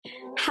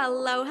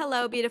Hello,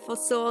 hello, beautiful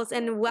souls,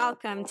 and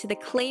welcome to the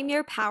Claim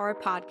Your Power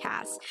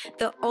podcast,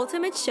 the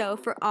ultimate show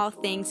for all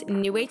things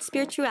New Age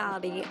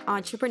spirituality,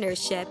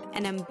 entrepreneurship,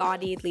 and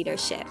embodied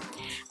leadership.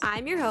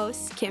 I'm your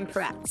host, Kim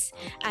Peretz.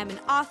 I'm an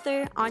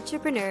author,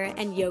 entrepreneur,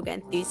 and yoga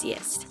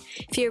enthusiast.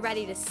 If you're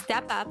ready to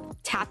step up,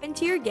 tap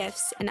into your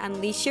gifts, and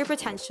unleash your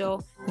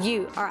potential,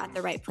 you are at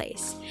the right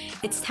place.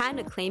 It's time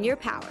to claim your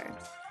power.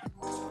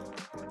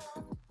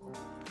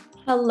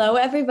 Hello,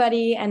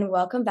 everybody, and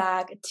welcome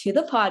back to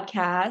the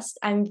podcast.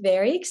 I'm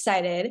very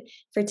excited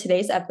for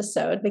today's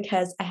episode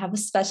because I have a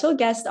special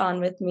guest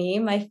on with me,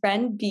 my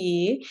friend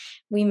B.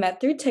 We met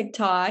through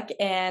TikTok,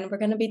 and we're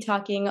going to be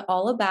talking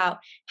all about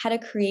how to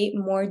create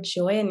more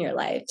joy in your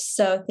life.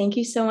 So thank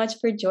you so much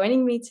for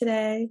joining me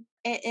today.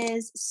 It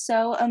is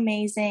so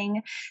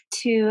amazing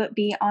to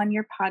be on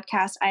your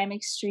podcast. I am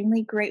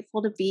extremely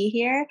grateful to be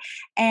here,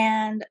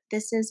 and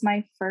this is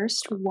my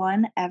first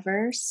one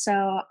ever.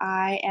 So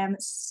I am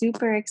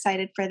super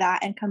excited for that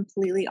and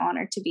completely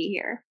honored to be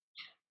here.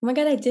 Oh my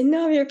God, I didn't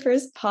know of your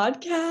first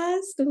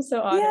podcast. I'm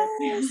so honored.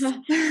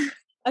 Yes.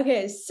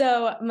 Okay,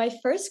 so my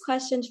first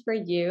question for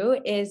you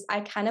is I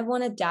kind of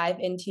want to dive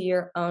into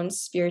your own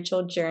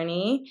spiritual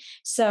journey.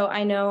 So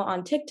I know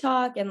on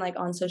TikTok and like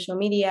on social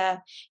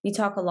media, you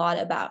talk a lot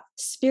about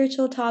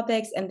spiritual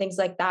topics and things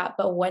like that.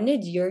 But when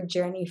did your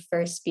journey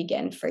first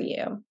begin for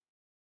you?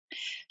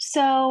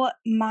 So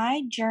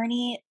my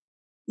journey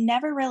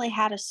never really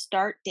had a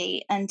start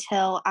date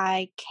until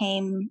I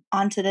came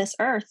onto this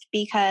earth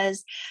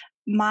because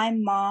my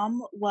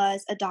mom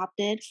was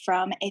adopted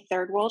from a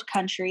third world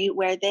country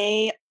where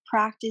they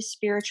practice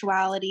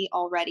spirituality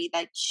already,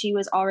 that she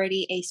was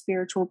already a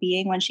spiritual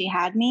being when she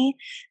had me.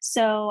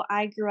 So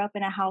I grew up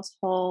in a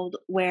household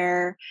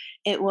where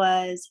it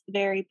was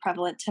very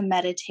prevalent to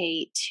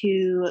meditate,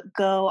 to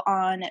go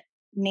on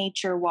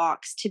nature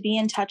walks, to be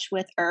in touch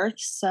with earth.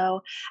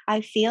 So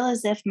I feel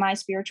as if my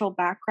spiritual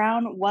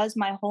background was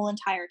my whole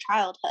entire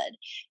childhood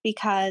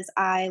because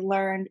I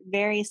learned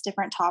various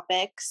different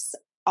topics.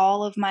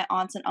 All of my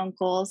aunts and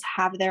uncles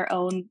have their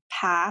own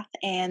path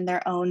and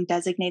their own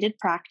designated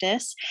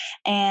practice,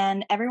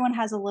 and everyone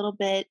has a little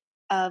bit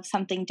of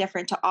something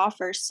different to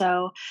offer.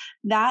 So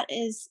that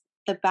is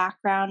the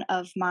background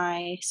of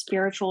my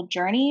spiritual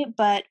journey.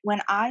 But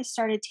when I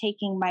started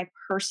taking my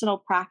personal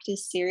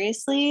practice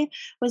seriously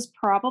was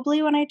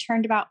probably when I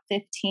turned about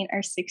 15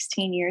 or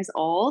 16 years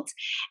old.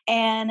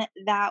 And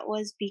that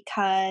was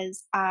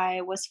because I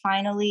was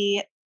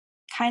finally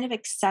kind of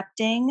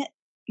accepting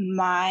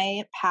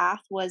my path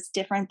was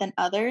different than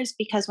others,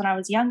 because when I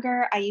was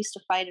younger, I used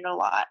to fight it a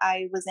lot.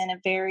 I was in a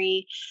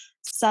very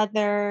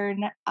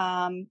Southern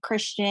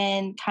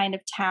Christian kind of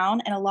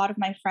town, and a lot of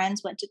my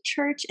friends went to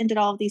church and did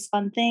all of these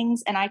fun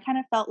things. And I kind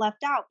of felt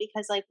left out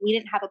because like we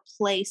didn't have a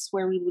place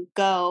where we would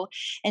go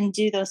and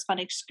do those fun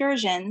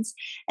excursions.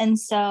 And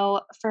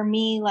so for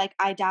me, like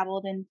I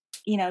dabbled in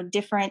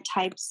different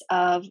types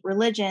of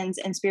religions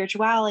and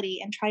spirituality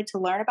and tried to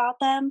learn about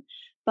them.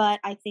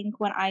 But I think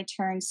when I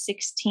turned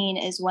 16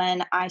 is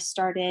when I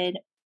started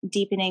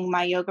deepening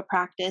my yoga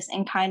practice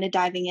and kind of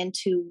diving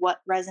into what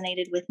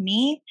resonated with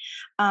me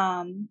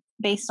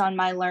based on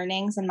my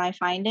learnings and my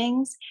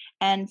findings.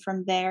 And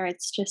from there,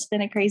 it's just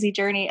been a crazy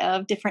journey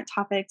of different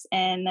topics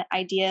and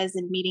ideas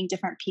and meeting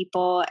different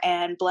people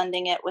and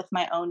blending it with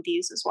my own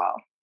views as well.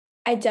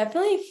 I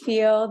definitely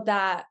feel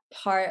that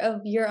part of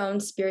your own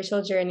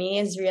spiritual journey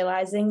is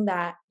realizing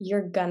that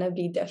you're gonna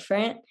be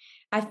different.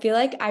 I feel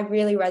like I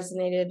really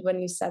resonated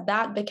when you said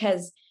that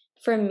because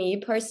for me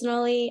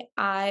personally,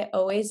 I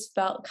always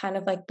felt kind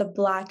of like the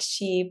black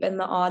sheep and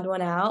the odd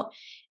one out.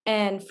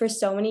 And for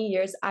so many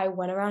years, I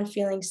went around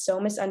feeling so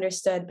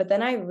misunderstood. But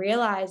then I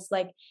realized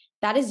like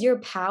that is your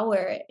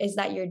power, is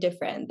that you're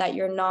different, that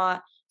you're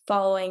not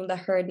following the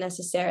herd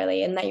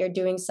necessarily, and that you're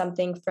doing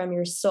something from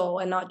your soul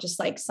and not just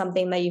like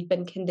something that you've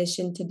been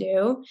conditioned to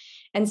do.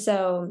 And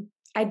so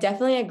I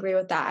definitely agree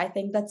with that. I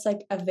think that's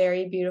like a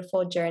very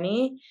beautiful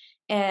journey.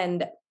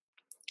 And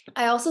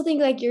I also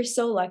think like you're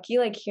so lucky,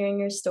 like hearing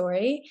your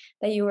story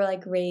that you were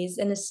like raised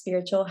in a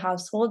spiritual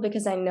household,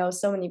 because I know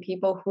so many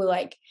people who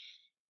like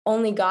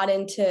only got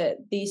into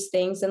these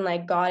things and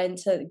like got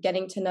into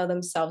getting to know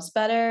themselves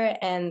better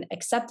and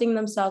accepting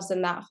themselves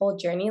in that whole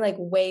journey like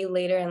way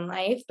later in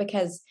life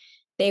because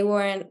they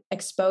weren't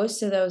exposed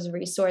to those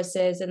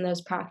resources and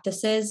those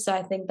practices. So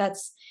I think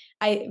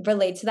I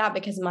relate to that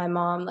because my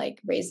mom like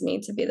raised me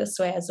to be this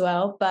way as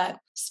well. But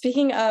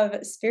speaking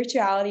of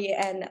spirituality,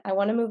 and I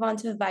want to move on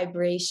to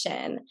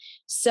vibration.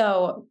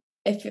 So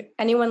if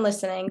anyone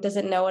listening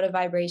doesn't know what a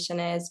vibration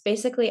is,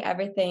 basically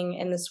everything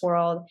in this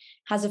world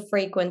has a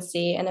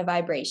frequency and a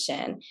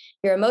vibration.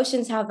 Your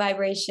emotions have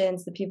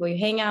vibrations, the people you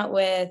hang out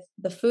with,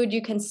 the food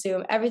you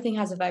consume, everything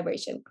has a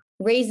vibration,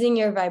 raising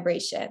your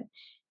vibration.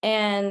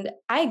 And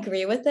I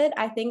agree with it,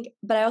 I think,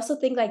 but I also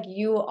think like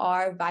you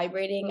are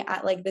vibrating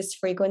at like this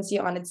frequency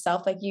on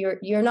itself. Like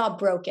you're not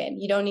broken.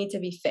 You don't need to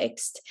be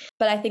fixed.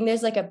 But I think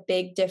there's like a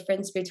big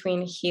difference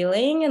between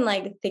healing and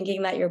like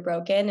thinking that you're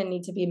broken and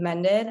need to be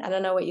mended. I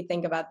don't know what you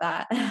think about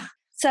that.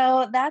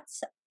 So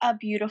that's a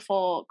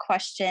beautiful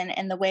question,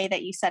 and the way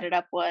that you set it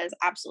up was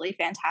absolutely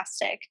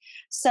fantastic.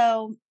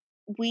 So,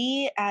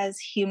 we as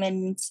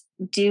humans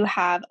do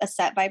have a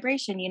set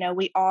vibration. You know,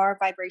 we are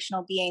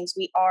vibrational beings,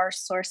 we are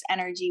source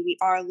energy, we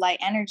are light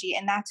energy,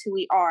 and that's who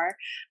we are.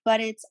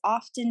 But it's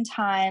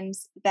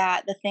oftentimes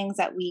that the things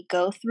that we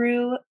go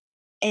through,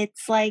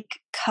 it's like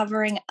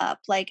covering up,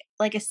 like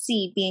a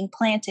seed being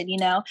planted, you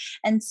know?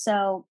 And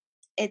so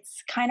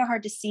it's kind of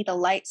hard to see the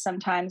light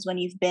sometimes when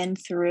you've been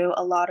through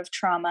a lot of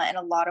trauma and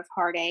a lot of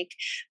heartache.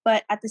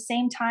 But at the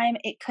same time,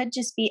 it could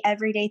just be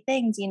everyday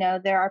things. You know,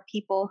 there are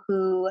people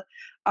who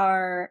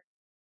are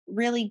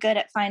really good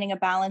at finding a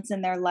balance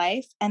in their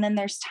life. And then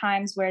there's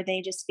times where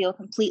they just feel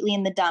completely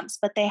in the dumps,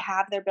 but they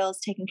have their bills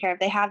taken care of.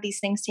 They have these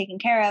things taken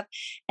care of,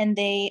 and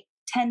they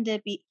tend to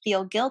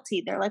feel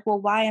guilty. They're like,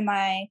 well, why am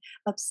I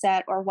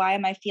upset, or why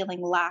am I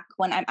feeling lack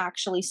when I'm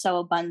actually so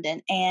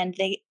abundant? And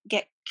they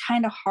get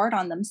kind of hard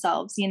on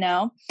themselves, you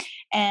know?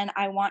 And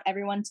I want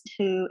everyone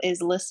who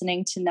is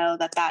listening to know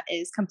that that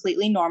is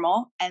completely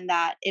normal, and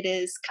that it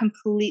is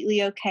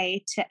completely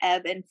okay to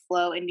ebb and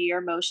flow into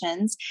your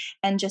emotions.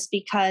 And just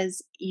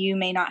because you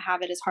may not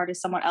have it as hard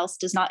as someone else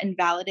does not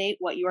invalidate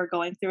what you are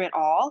going through at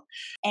all.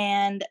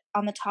 And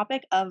on the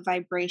topic of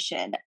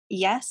vibration,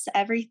 yes,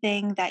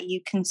 everything that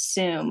you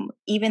consume,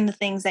 even the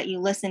things that you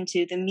listen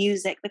to, the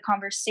music, the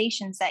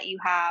conversations that you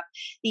have,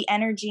 the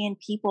energy and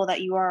people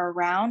that you are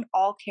around,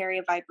 all carry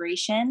a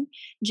vibration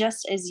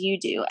just as you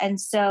do. And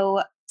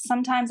so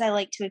sometimes I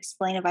like to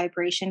explain a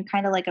vibration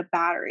kind of like a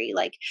battery,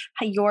 like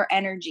your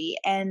energy,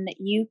 and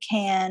you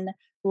can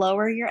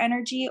lower your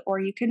energy or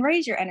you can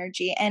raise your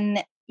energy.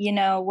 And, you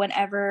know,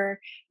 whenever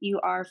you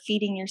are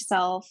feeding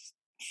yourself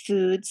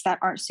foods that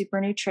aren't super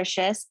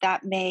nutritious,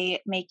 that may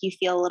make you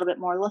feel a little bit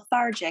more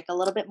lethargic, a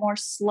little bit more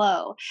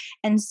slow.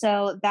 And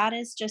so that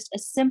is just a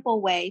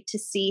simple way to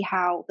see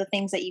how the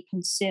things that you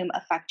consume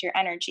affect your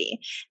energy.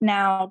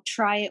 Now,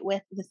 try it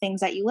with the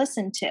things that you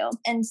listen to.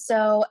 And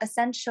so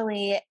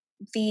essentially,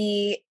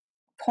 the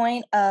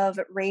point of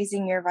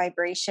raising your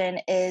vibration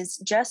is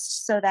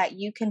just so that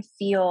you can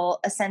feel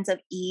a sense of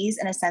ease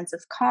and a sense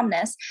of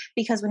calmness.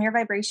 Because when your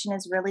vibration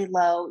is really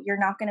low, you're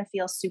not going to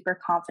feel super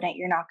confident.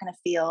 You're not going to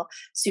feel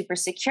super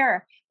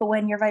secure. But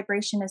when your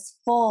vibration is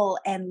full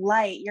and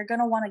light, you're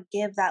going to want to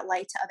give that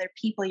light to other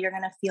people. You're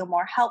going to feel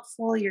more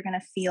helpful. You're going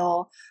to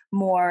feel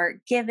more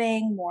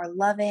giving, more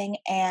loving.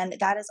 And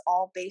that is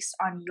all based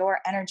on your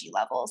energy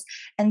levels.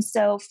 And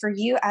so for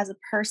you as a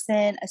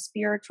person, a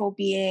spiritual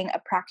being, a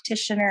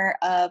practitioner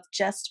of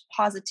just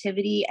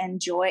positivity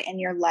and joy in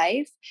your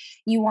life,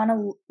 you want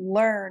to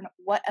learn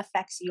what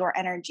affects your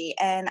energy.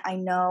 And I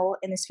know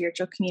in the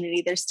spiritual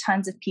community, there's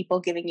tons of people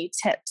giving you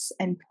tips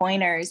and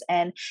pointers,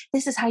 and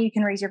this is how you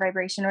can raise your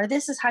vibration, or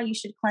this is how you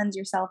should cleanse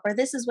yourself, or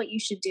this is what you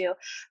should do.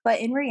 But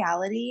in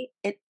reality,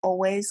 it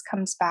always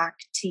comes back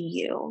to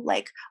you.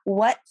 Like,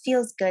 what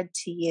feels good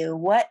to you?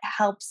 What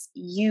helps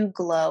you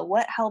glow?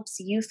 What helps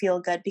you feel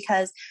good?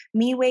 Because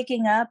me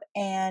waking up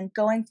and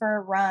going for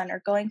a run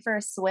or going for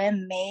a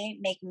swim may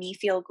make me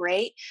feel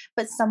great,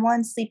 but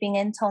someone sleeping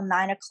in till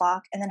 9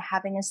 o'clock and then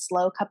having a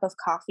slow cup of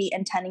coffee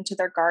and tending to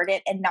their garden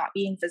and not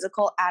being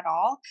physical at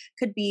all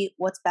could be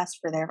what's best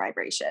for their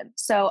vibration.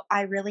 So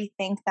I really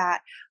think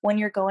that when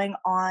you're going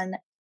on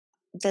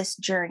this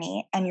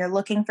journey and you're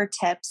looking for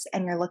tips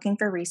and you're looking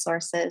for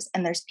resources,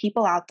 and there's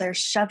people out there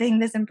shoving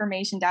this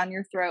information down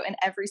your throat in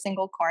every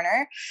single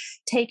corner,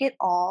 take it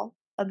all,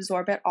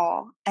 absorb it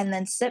all, and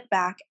then sit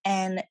back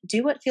and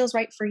do what feels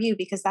right for you,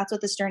 because that's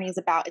what this journey is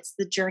about. It's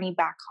the journey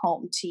back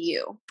home to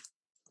you.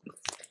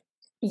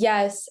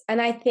 Yes.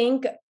 And I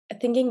think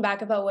thinking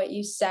back about what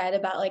you said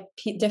about like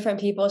different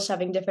people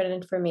shoving different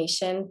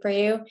information for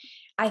you,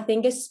 I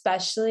think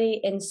especially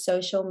in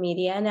social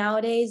media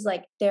nowadays,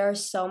 like there are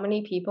so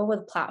many people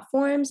with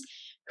platforms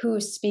who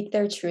speak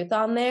their truth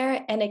on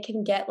there, and it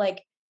can get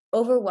like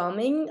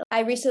overwhelming.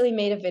 I recently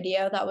made a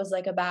video that was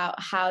like about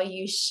how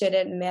you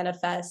shouldn't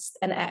manifest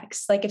an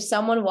ex. Like if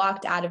someone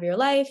walked out of your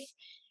life,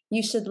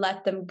 you should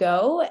let them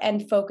go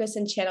and focus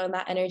and channel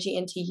that energy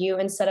into you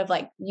instead of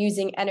like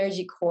using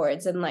energy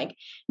cords and like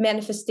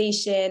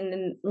manifestation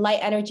and light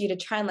energy to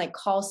try and like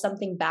call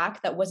something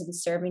back that wasn't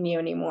serving you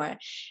anymore.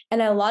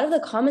 And a lot of the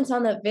comments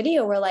on that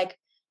video were like,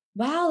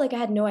 wow, like I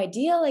had no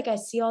idea. Like I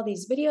see all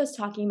these videos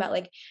talking about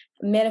like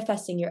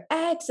manifesting your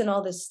ex and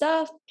all this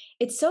stuff.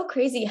 It's so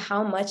crazy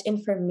how much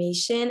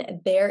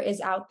information there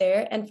is out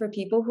there. And for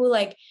people who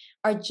like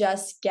are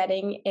just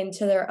getting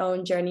into their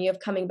own journey of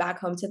coming back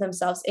home to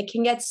themselves, it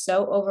can get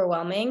so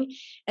overwhelming.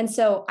 And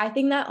so I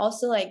think that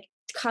also like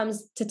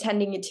comes to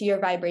tending to your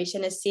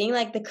vibration is seeing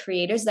like the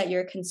creators that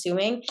you're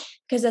consuming,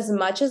 because as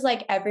much as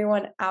like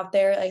everyone out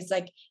there is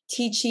like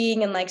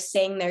teaching and like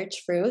saying their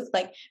truth,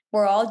 like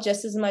we're all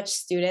just as much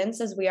students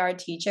as we are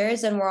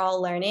teachers, and we're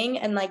all learning,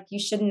 and like you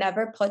should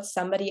never put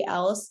somebody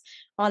else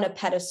on a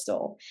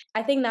pedestal.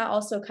 I think that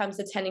also comes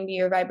to tending to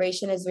your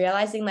vibration is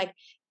realizing like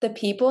the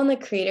people and the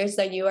creators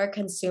that you are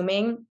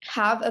consuming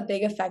have a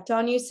big effect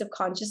on you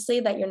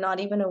subconsciously that you're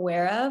not even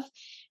aware of.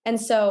 And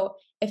so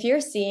if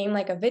you're seeing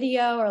like a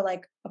video or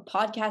like a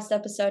podcast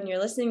episode and you're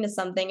listening to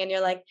something and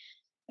you're like,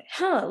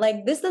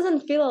 like this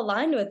doesn't feel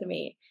aligned with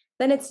me,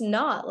 then it's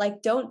not.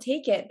 Like, don't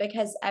take it,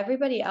 because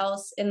everybody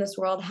else in this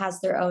world has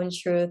their own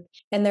truth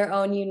and their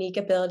own unique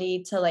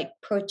ability to like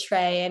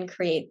portray and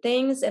create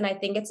things. And I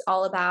think it's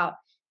all about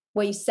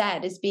what you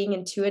said, is being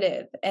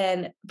intuitive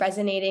and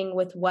resonating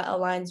with what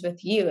aligns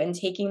with you and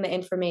taking the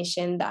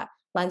information that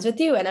aligns with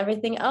you, and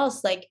everything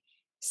else, like,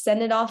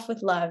 send it off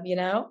with love, you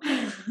know?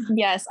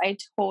 Yes, I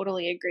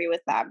totally agree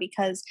with that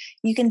because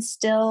you can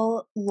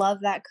still love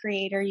that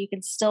creator, you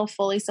can still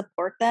fully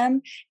support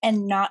them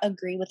and not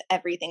agree with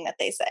everything that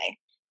they say.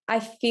 I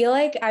feel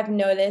like I've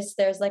noticed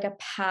there's like a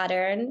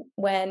pattern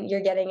when you're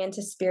getting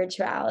into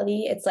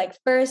spirituality. It's like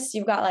first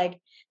you've got like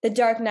the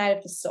dark night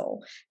of the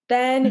soul.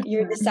 Then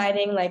you're Mhm.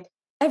 deciding like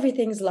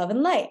everything's love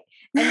and light.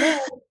 And then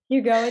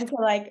you go into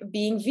like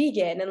being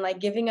vegan and like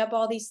giving up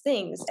all these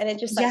things. And it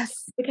just like,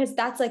 Yes. because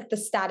that's like the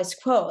status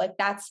quo, like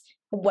that's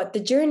what the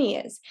journey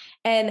is.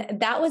 And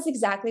that was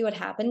exactly what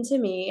happened to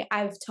me.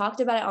 I've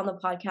talked about it on the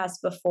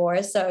podcast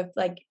before. So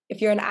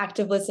if you're an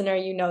active listener,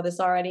 you know this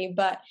already,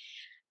 but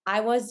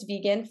I was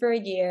vegan for a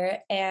year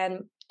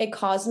and it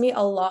caused me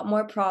a lot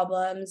more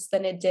problems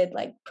than it did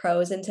like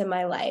pros into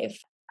my life.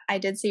 I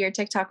did see your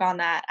TikTok on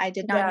that. I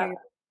did not Yeah. hear your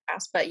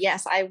podcast, but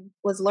yes, I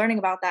was learning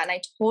about that and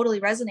I totally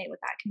resonate with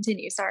that.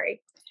 Continue,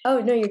 sorry. Oh,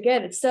 no, you're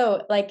good.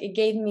 So, like, it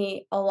gave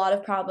me a lot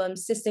of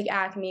problems, cystic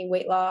acne,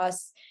 weight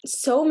loss,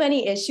 so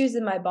many issues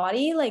in my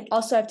body. Like,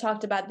 also, I've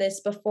talked about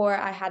this before.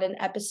 I had an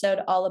episode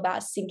all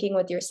about syncing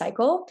with your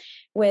cycle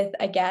with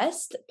a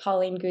guest,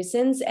 Pauline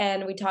Goosens,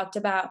 and we talked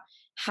about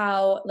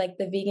how, like,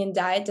 the vegan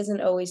diet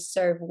doesn't always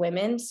serve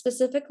women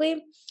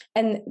specifically.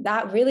 And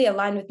that really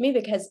aligned with me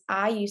because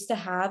I used to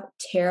have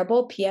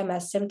terrible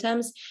PMS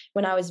symptoms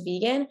when I was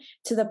vegan,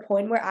 to the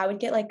point where I would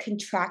get like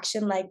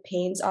contraction like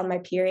pains on my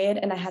period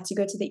and I had to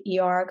go to the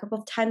ER a couple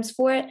of times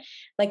for it.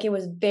 Like it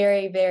was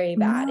very, very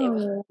bad. It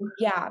was, No.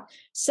 yeah.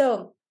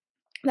 So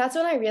that's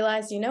when I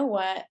realized, you know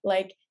what,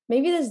 like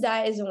maybe this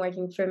diet isn't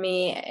working for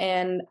me.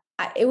 And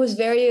it was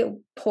very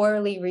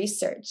poorly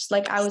researched.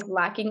 Like I was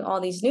lacking all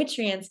these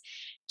nutrients.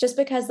 Just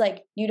because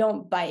like you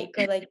don't bike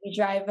or like you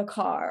drive a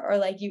car or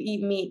like you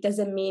eat meat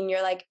doesn't mean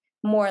you're like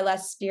more or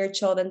less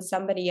spiritual than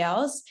somebody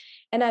else.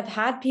 And I've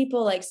had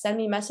people like send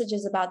me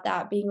messages about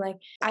that, being like,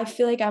 I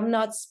feel like I'm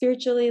not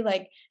spiritually,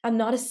 like, I'm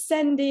not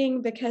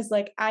ascending because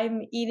like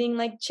I'm eating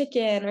like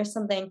chicken or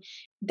something.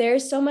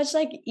 There's so much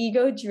like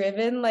ego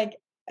driven, like,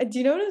 do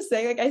you know what I'm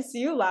saying? Like, I see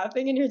you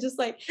laughing and you're just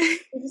like,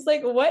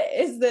 what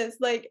is this?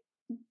 Like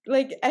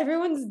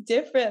everyone's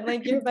different.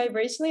 Like you're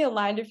vibrationally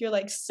aligned if you're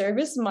like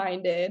service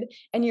minded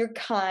and you're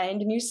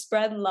kind and you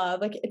spread love.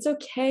 Like it's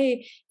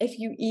okay if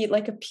you eat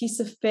like a piece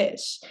of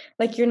fish.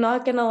 Like you're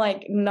not gonna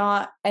like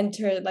not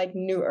enter like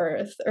new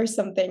earth or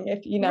something, if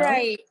you know.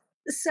 Right.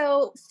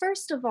 So,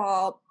 first of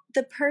all,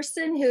 the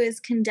person who is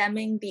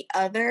condemning the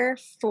other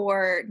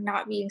for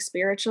not being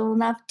spiritual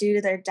enough due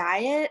to their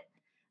diet,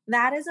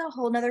 that is a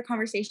whole nother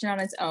conversation on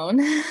its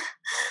own.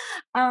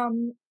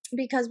 um,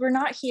 because we're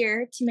not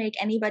here to make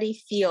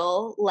anybody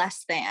feel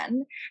less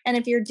than. And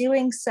if you're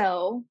doing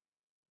so,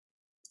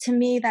 to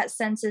me that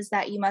senses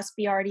that you must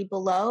be already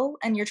below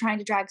and you're trying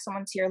to drag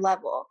someone to your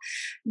level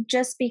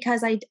just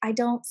because I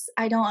don't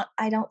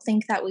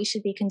think that we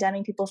should be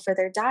condemning people for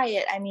their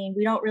diet. I mean,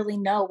 we don't really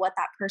know what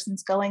that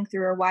person's going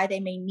through or why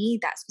they may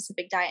need that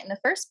specific diet in the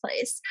first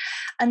place.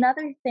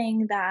 Another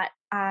thing that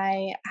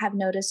I have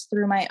noticed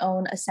through my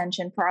own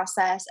ascension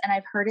process, and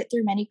I've heard it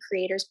through many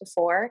creators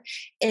before,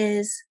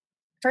 is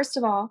first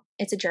of all,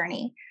 it's a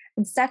journey.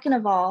 And second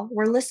of all,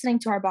 we're listening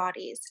to our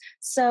bodies.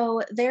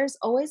 So there's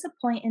always a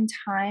point in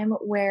time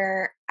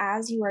where,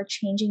 as you are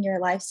changing your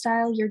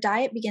lifestyle, your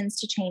diet begins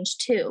to change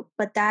too.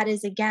 But that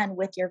is again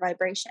with your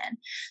vibration.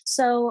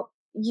 So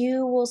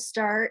you will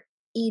start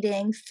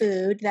eating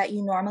food that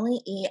you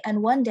normally eat,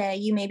 and one day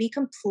you may be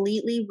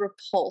completely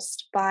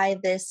repulsed by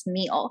this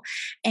meal.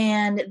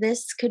 And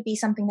this could be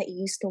something that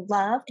you used to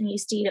love and you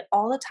used to eat it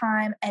all the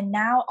time. And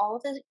now all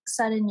of a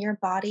sudden, your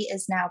body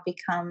is now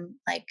become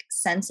like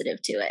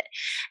sensitive to it.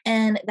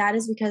 And that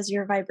is because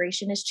your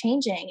vibration is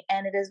changing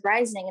and it is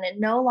rising and it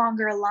no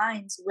longer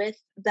aligns with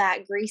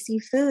that greasy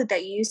food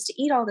that you used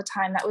to eat all the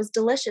time that was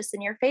delicious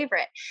and your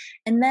favorite.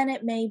 And then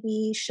it may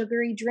be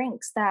sugary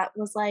drinks that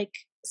was like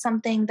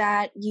something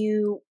that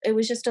it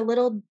was just a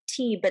little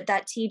tea, but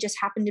that tea just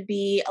happened to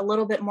be a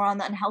little bit more on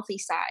the unhealthy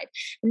side.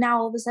 Now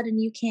all of a sudden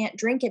you can't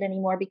drink it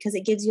anymore because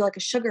it gives you like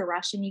a sugar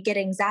rush and you get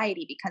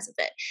anxiety because of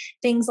it.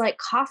 Things like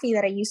coffee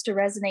that I used to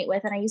resonate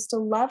with and I used to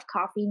love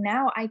coffee,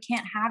 now I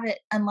can't have it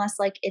unless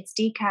like it's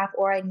decaf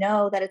or I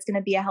know that it's going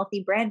to be a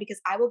healthy brand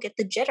because I will get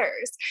the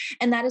jitters.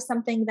 And that is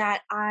something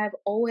that I've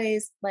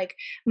always like,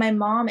 my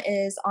mom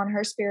is on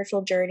her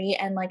spiritual journey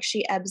and like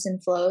she ebbs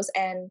and flows,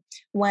 and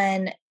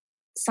when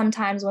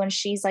sometimes when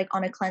she's like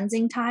on a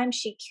cleansing time,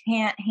 she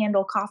can't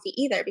handle coffee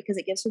either because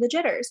it gives her the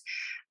jitters.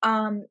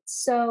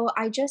 So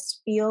I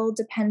just feel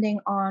depending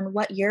on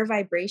what your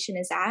vibration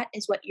is at,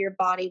 is what your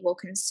body will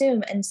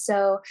consume. And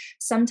so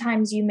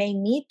sometimes you may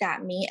need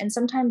that meat and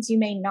sometimes you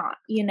may not,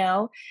 you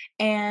know?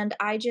 And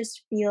I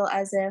just feel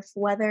as if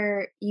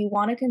whether you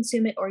want to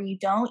consume it or you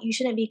don't, you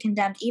shouldn't be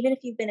condemned. Even if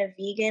you've been a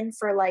vegan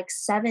for like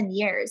 7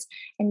 years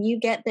and you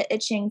get the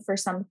itching for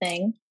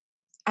something,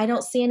 I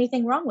don't see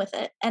anything wrong with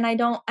it. And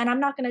I'm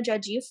not going to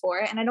judge you for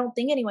it. And I don't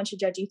think anyone should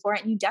judge you for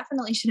it. And you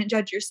definitely shouldn't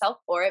judge yourself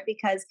for it,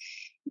 because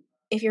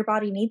if your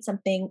body needs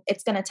something,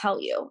 it's going to tell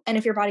you. And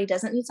if your body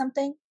doesn't need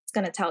something, it's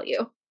going to tell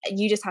you.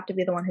 You just have to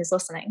be the one who's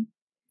listening.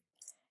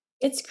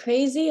 It's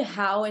crazy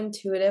how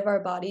intuitive our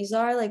bodies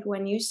are. Like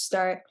when you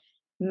start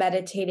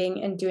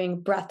meditating and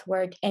doing breath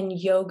work and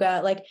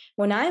yoga, like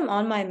when I'm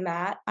on my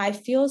mat, I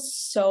feel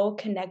so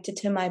connected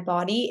to my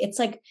body. It's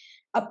like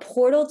a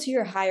portal to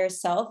your higher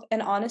self.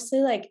 And honestly,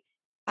 like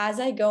as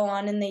I go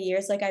on in the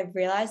years, like I've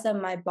realized that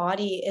my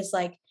body is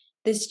like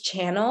this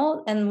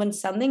channel. And when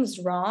something's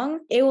wrong,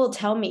 it will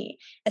tell me,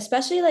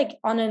 especially like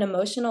on an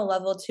emotional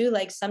level too.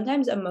 Like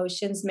sometimes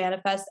emotions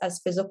manifest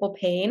as physical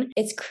pain.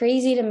 It's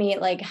crazy to me,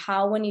 like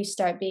how when you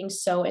start being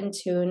so in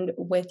tune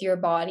with your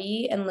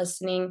body and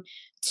listening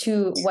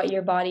to what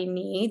your body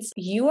needs,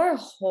 you are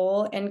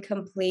whole and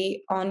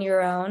complete on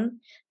your own.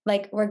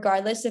 Like,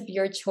 regardless of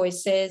your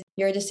choices,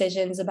 your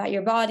decisions about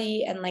your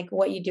body, and like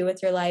what you do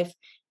with your life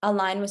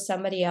align with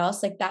somebody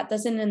else, like that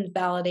doesn't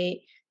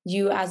invalidate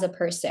you as a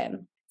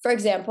person. For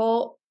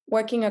example,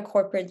 working a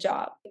corporate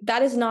job.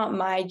 That is not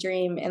my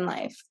dream in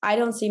life. I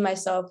don't see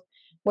myself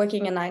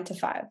working a 9 to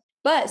 5.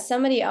 But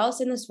somebody else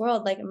in this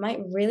world like might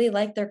really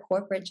like their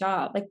corporate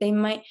job. Like they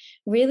might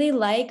really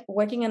like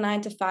working a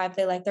 9 to 5.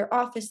 They like their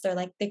office, they're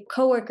like the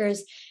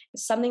coworkers,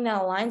 something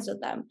that aligns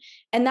with them.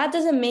 And that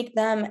doesn't make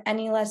them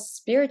any less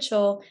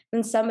spiritual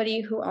than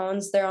somebody who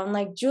owns their own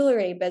like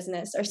jewelry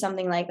business or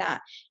something like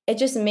that. It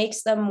just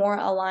makes them more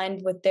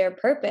aligned with their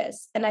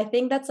purpose. And I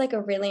think that's like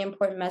a really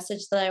important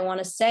message that I want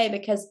to say,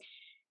 because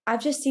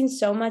I've just seen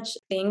so much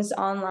things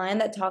online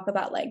that talk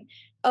about like,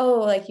 oh,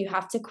 like you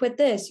have to quit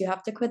this, you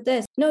have to quit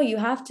this. No, you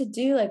have to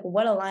do like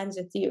what aligns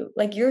with you.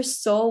 Like your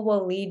soul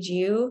will lead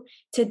you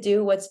to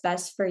do what's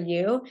best for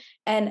you.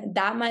 And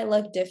that might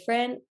look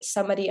different,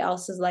 somebody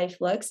else's life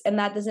looks, and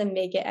that doesn't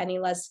make it any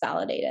less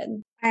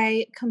validated.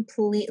 I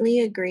completely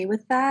agree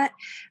with that,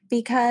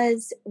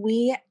 because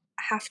we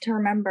have to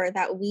remember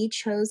that we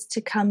chose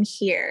to come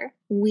here.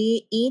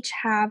 We each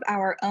have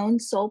our own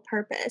soul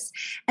purpose.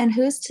 And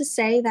who's to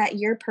say that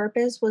your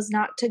purpose was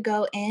not to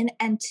go in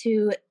and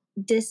to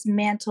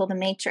dismantle the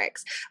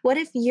matrix? What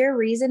if your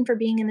reason for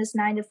being in this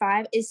 9 to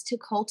 5 is to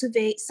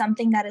cultivate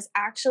something that is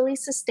actually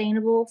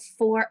sustainable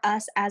for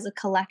us as a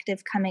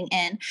collective coming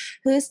in?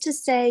 Who's to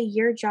say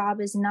your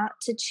job is not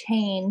to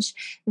change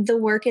the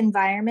work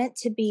environment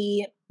to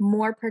be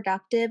more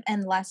productive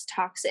and less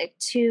toxic,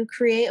 to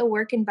create a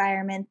work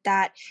environment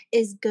that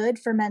is good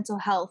for mental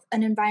health,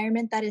 an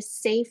environment that is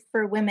safe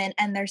for women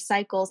and their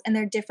cycles and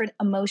their different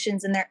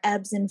emotions and their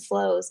ebbs and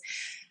flows,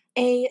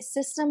 a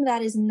system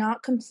that is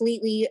not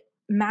completely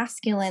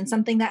masculine,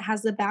 something that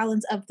has the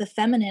balance of the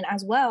feminine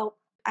as well.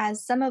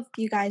 As some of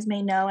you guys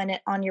may know, and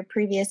on your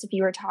previous, if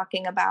you were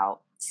talking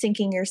about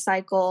syncing your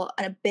cycle,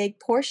 a big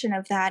portion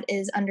of that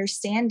is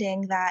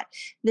understanding that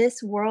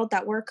this world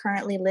that we're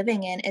currently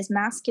living in is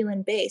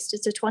masculine based.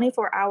 It's a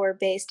 24-hour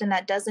based, and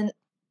that doesn't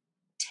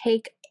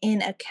take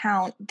in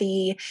account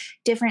the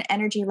different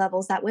energy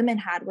levels that women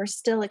had. We're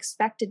still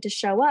expected to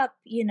show up,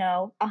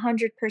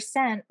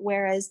 100%,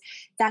 whereas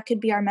that could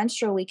be our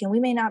menstrual week, and we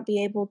may not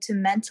be able to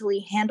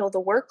mentally handle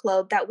the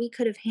workload that we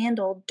could have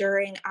handled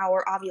during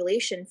our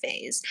ovulation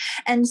phase.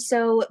 And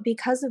so,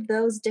 because of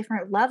those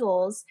different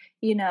levels,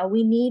 we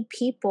need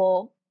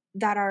people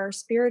that are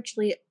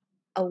spiritually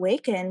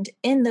awakened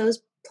in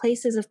those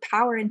places of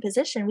power and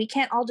position. We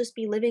can't all just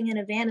be living in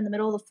a van in the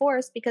middle of the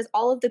forest, because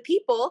all of the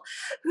people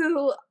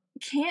who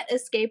can't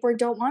escape or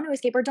don't want to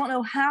escape or don't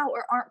know how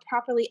or aren't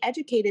properly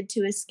educated to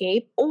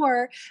escape,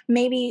 or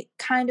maybe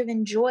kind of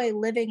enjoy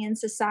living in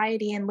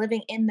society and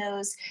living in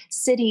those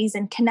cities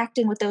and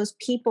connecting with those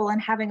people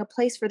and having a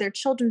place for their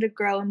children to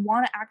grow and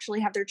want to actually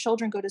have their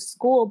children go to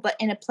school, but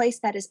in a place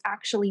that is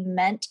actually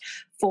meant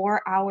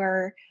for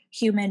our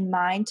human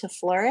mind to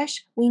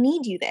flourish. We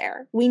need you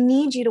there. We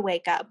need you to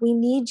wake up. We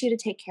need you to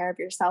take care of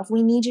yourself.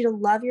 We need you to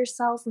love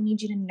yourself. We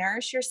need you to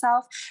nourish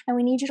yourself. And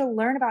we need you to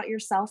learn about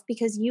yourself,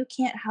 because you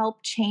can't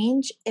help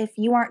change if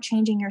you aren't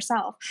changing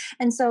yourself.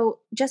 And so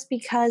just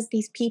because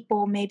these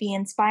people may be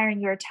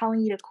inspiring you or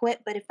telling you to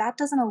quit, but if that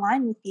doesn't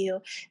align with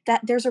you,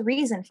 that there's a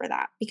reason for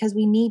that, because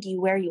we need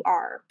you where you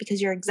are, because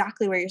you're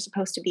exactly where you're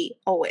supposed to be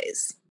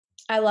always.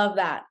 I love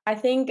that. I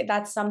think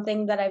that's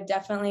something that I've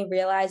definitely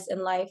realized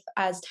in life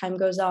as time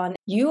goes on.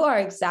 You are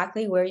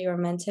exactly where you're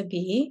meant to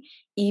be,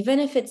 even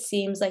if it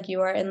seems like you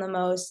are in the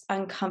most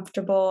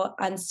uncomfortable,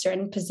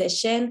 uncertain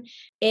position.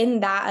 In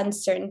that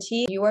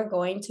uncertainty, you are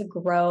going to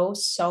grow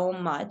so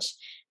much.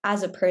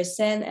 as a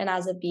person and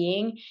as a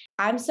being.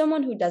 I'm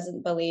someone who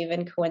doesn't believe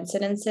in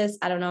coincidences.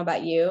 I don't know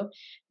about you,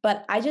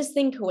 but I just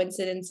think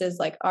coincidences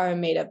like are a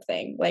made up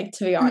thing, like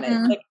to be honest.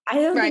 Mm-mm. Like I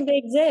don't Right. think they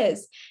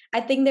exist. I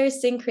think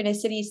there's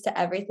synchronicities to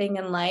everything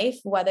in life,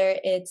 whether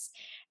it's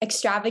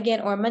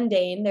extravagant or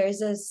mundane,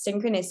 there's a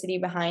synchronicity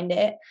behind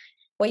it.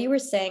 What you were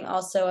saying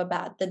also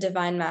about the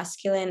divine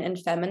masculine and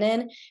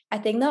feminine, I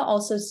think that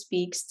also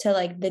speaks to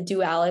like the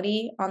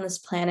duality on this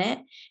planet.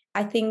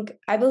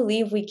 I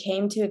believe we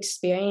came to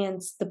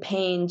experience the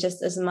pain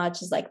just as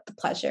much as like the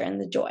pleasure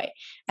and the joy.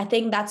 I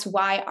think that's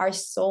why our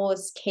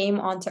souls came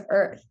onto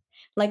Earth.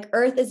 Like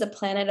Earth is a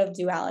planet of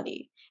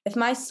duality. If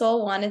my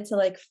soul wanted to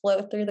like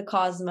float through the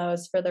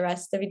cosmos for the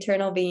rest of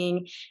eternal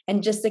being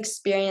and just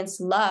experience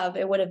love,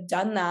 it would have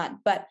done that.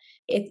 But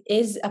it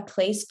is a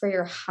place for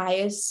your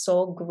highest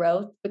soul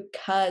growth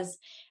because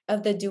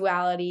of the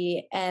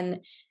duality and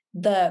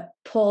the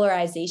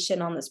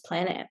polarization on this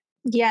planet.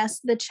 Yes,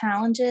 the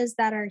challenges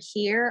that are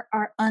here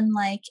are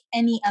unlike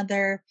any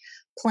other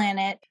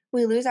planet.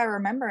 We lose our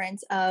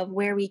remembrance of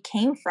where we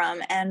came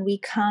from, and we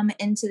come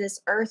into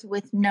this earth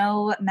with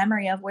no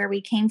memory of where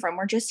we came from.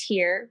 We're just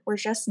here, we're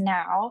just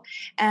now,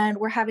 and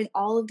we're having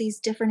all of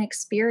these different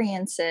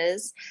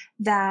experiences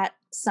that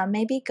some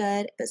may be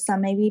good, but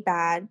some may be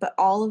bad, but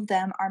all of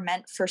them are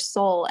meant for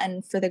soul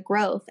and for the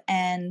growth.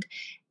 And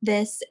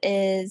this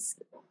is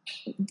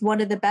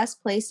one of the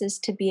best places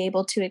to be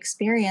able to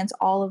experience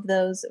all of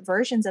those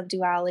versions of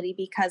duality,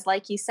 because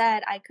like you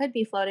said, I could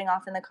be floating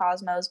off in the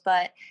cosmos,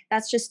 but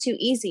that's just too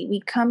easy. We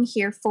come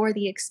here for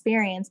the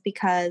experience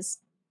because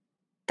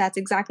that's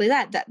exactly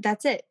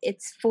that's it.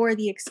 It's for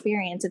the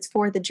experience, it's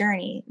for the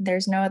journey.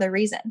 There's no other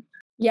reason.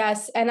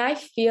 Yes, and I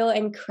feel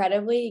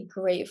incredibly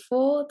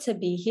grateful to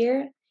be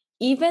here,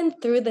 even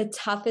through the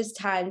toughest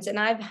times. And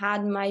I've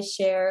had my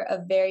share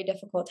of very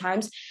difficult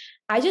times.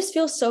 I just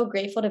feel so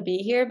grateful to be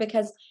here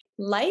because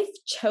life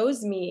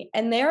chose me.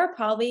 And there are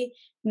probably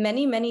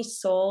many, many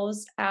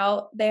souls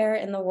out there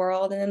in the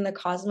world and in the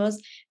cosmos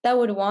that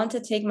would want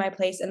to take my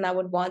place and that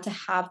would want to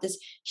have this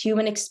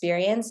human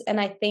experience. And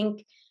I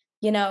think,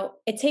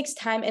 it takes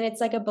time and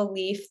it's like a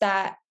belief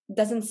that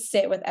doesn't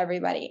sit with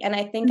everybody. And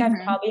I think I've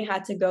Mhm. probably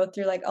had to go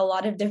through like a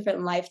lot of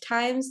different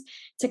lifetimes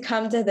to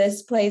come to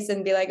this place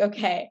and be like,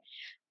 okay,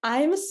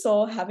 I'm a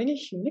soul having a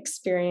human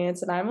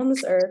experience and I'm on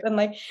this earth. And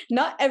like,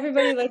 not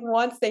everybody like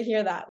wants to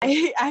hear that.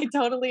 Like, I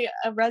totally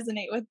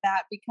resonate with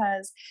that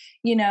because,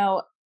 you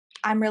know,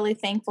 I'm really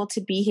thankful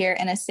to be here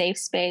in a safe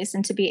space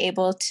and to be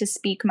able to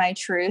speak my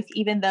truth,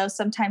 even though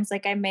sometimes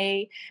like I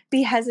may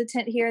be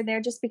hesitant here and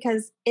there just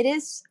because it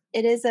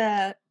is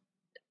a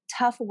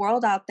tough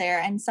world out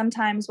there. And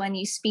sometimes when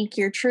you speak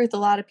your truth, a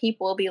lot of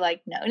people will be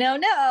like, no, no,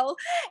 no.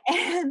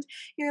 And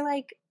you're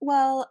like,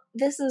 well,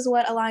 this is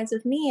what aligns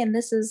with me and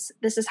this is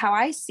how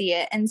I see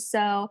it. And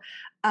so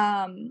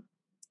um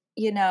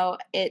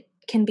it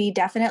can be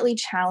definitely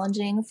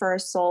challenging for a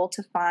soul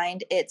to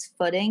find its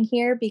footing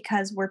here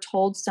because we're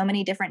told so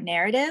many different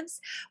narratives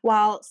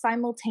while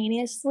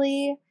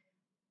simultaneously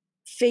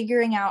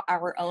figuring out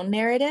our own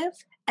narrative.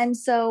 And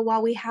so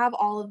while we have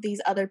all of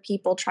these other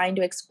people trying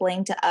to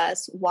explain to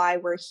us why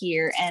we're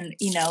here and,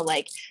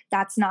 like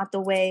that's not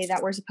the way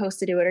that we're supposed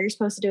to do it, or you're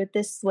supposed to do it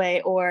this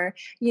way, or,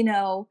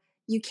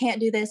 you can't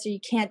do this or you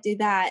can't do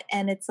that.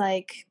 And it's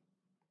like,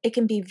 it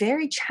can be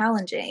very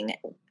challenging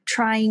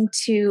trying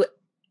to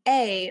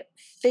a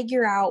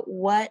figure out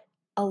what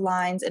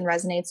aligns and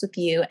resonates with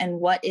you and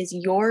what is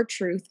your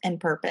truth and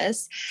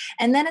purpose,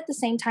 and then at the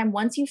same time,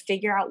 once you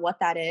figure out what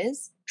that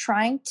is,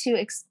 trying to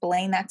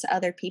explain that to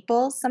other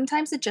people,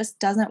 sometimes it just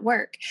doesn't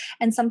work.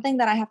 And something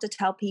that I have to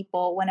tell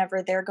people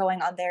whenever they're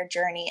going on their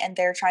journey and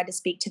they're trying to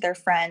speak to their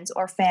friends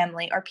or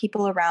family or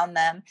people around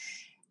them,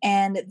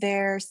 and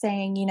they're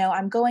saying,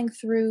 I'm going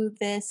through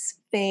this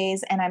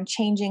phase and I'm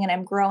changing and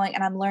I'm growing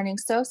and I'm learning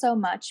so, so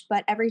much.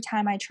 But every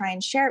time I try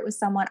and share it with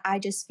someone, I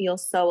just feel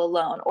so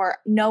alone or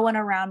no one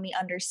around me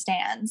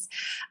understands.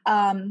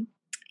 Um,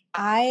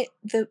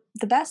 the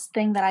best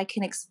thing that I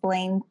can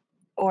explain,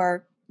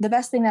 or the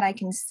best thing that I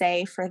can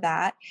say for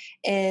that,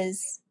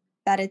 is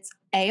that it's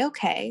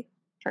a-okay,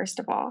 first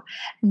of all.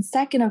 And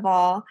second of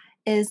all,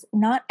 is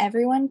not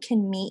everyone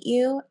can meet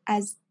you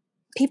as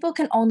people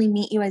can only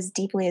meet you as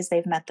deeply as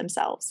they've met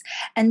themselves.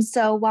 And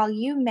so while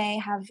you may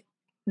have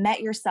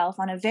met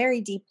yourself on a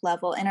very deep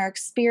level and are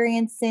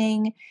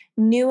experiencing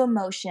new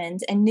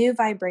emotions and new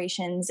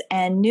vibrations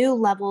and new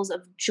levels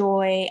of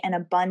joy and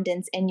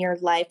abundance in your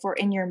life or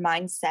in your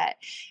mindset,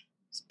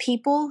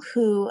 people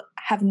who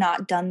have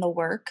not done the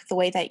work the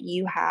way that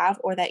you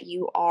have or that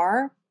you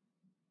are,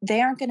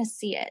 they aren't going to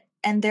see it,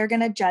 and they're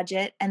going to judge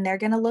it, and they're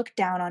going to look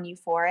down on you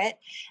for it,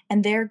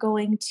 and they're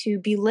going to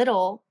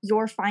belittle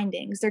your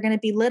findings. They're going to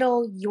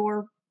belittle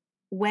your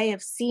way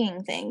of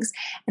seeing things.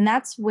 And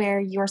that's where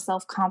your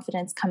self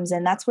confidence comes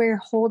in. That's where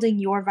holding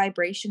your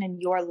vibration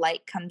and your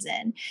light comes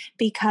in,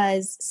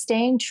 because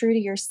staying true to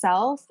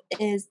yourself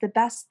is the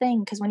best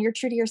thing. Because when you're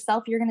true to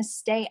yourself, you're going to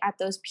stay at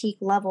those peak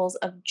levels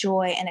of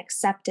joy and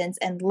acceptance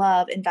and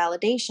love and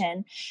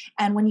validation.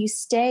 And when you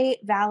stay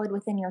valid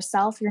within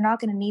yourself, you're not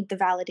going to need the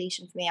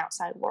validation from the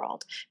outside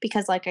world.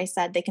 Because, like I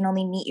said, they can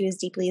only meet you as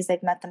deeply as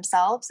they've met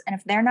themselves. And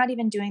if they're not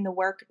even doing the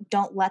work,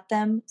 don't let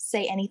them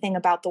say anything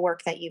about the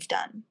work that you've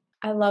done.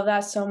 I love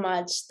that so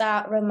much.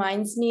 That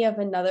reminds me of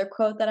another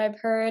quote that I've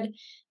heard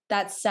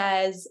that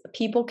says,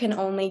 people can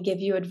only give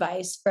you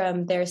advice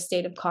from their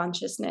state of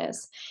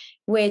consciousness,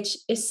 which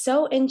is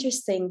so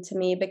interesting to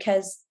me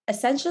because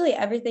essentially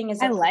everything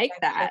is I a like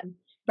that. projection,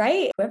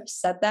 right? Whoever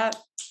said that,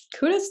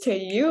 kudos to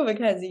you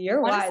because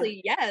you're wise.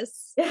 Honestly,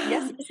 yes.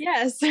 Yes,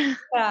 yes, yes.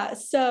 Yeah.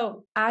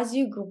 So as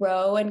you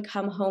grow and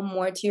come home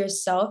more to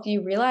yourself,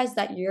 you realize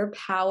that your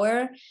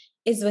power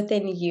is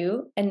within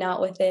you and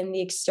not within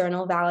the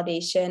external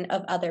validation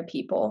of other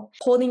people.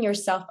 Holding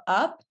yourself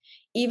up,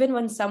 even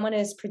when someone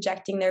is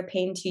projecting their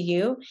pain to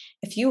you,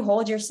 if you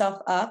hold yourself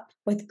up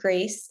with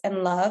grace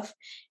and love,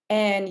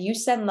 and you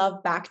send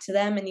love back to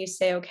them and you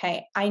say,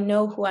 okay, I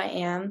know who I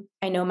am,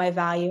 I know my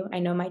value, I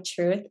know my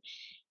truth,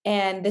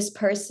 and this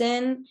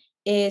person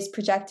is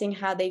projecting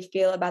how they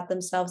feel about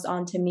themselves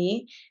onto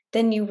me,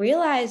 then you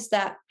realize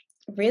that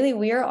really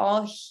we are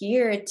all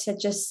here to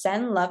just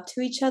send love to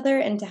each other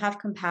and to have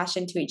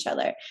compassion to each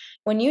other.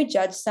 When you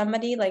judge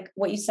somebody, like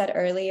what you said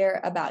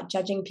earlier about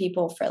judging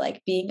people for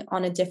like being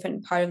on a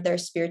different part of their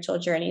spiritual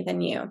journey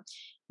than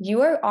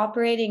you are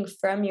operating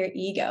from your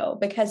ego,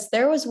 because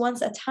there was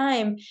once a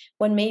time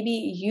when maybe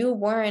you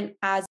weren't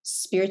as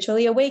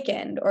spiritually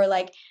awakened or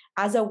like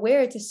as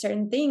aware to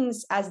certain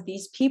things as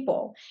these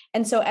people.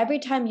 And so every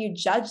time you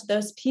judge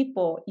those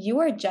people, you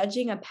are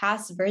judging a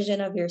past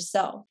version of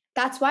yourself.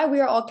 That's why we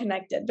are all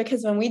connected,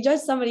 because when we judge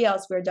somebody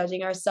else, we're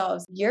judging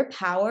ourselves. Your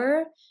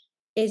power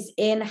is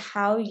in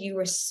how you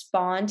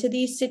respond to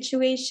these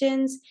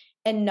situations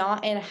and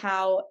not in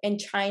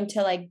trying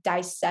to like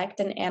dissect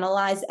and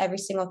analyze every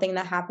single thing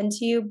that happened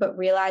to you, but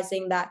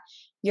realizing that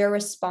your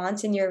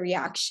response and your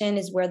reaction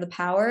is where the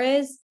power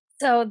is.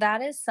 So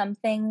that is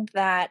something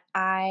that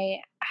I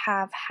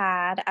have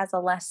had as a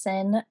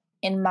lesson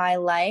in my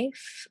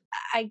life.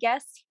 I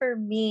guess for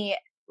me,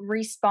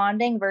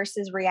 responding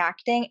versus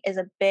reacting is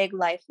a big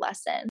life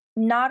lesson.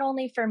 Not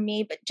only for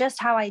me, but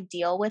just how I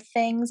deal with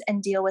things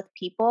and deal with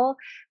people.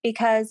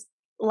 Because,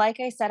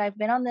 like I said, I've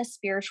been on this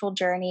spiritual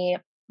journey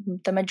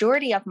the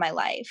majority of my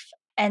life.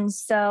 And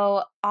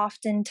so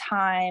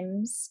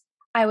oftentimes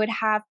I would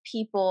have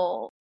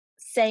people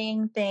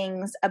saying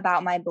things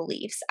about my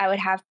beliefs. I would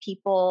have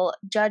people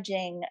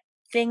judging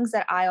things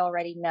that I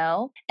already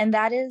know. And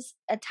that is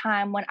a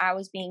time when I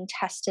was being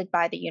tested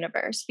by the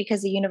universe,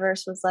 because the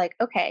universe was like,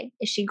 okay,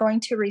 is she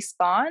going to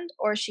respond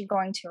or is she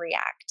going to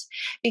react?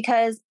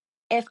 Because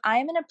if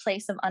I'm in a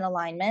place of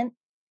unalignment,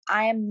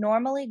 I am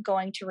normally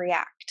going to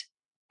react.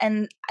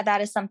 And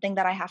that is something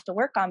that I have to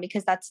work on,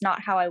 because that's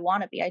not how I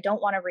want to be. I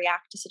don't want to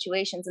react to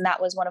situations. And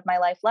that was one of my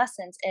life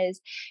lessons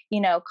is,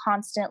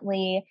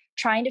 constantly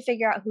trying to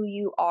figure out who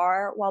you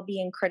are while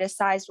being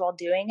criticized while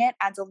doing it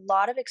adds a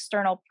lot of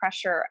external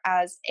pressure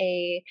as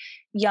a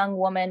young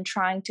woman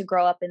trying to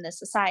grow up in this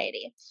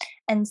society.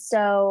 And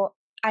so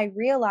I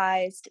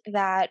realized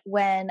that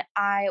when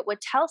I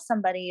would tell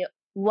somebody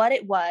what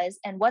it was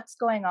and what's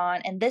going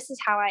on, and this is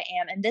how I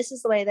am, and this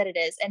is the way that it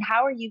is, and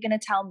how are you going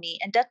to tell me,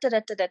 and da da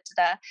da da da da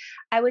da,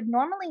 I would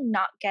normally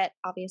not get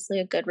obviously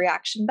a good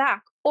reaction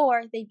back,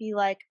 or they'd be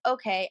like,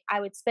 okay,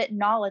 I would spit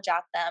knowledge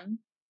at them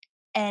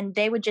and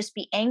they would just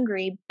be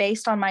angry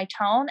based on my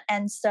tone.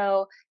 And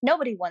so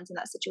nobody wins in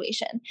that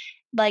situation.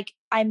 Like,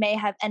 I may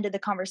have ended the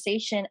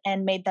conversation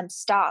and made them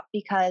stop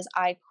because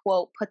I,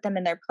 quote, put them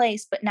in their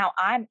place, but now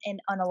I'm in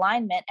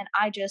unalignment and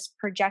I just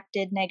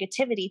projected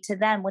negativity to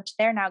them, which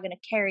they're now going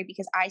to carry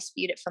because I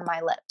spewed it from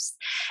my lips.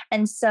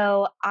 And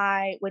so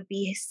I would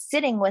be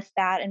sitting with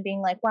that and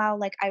being like, wow,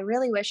 like I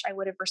really wish I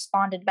would have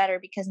responded better,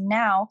 because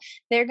now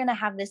they're going to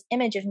have this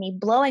image of me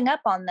blowing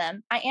up on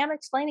them. I am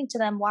explaining to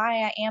them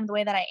why I am the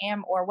way that I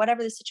am or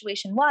whatever the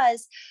situation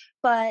was,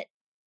 but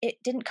it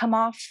didn't come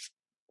off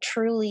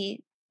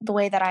truly the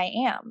way that I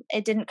am.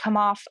 It didn't come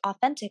off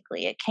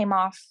authentically. It came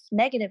off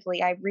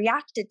negatively. I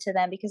reacted to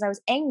them because I was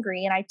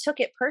angry and I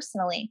took it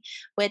personally,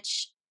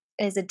 which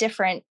is a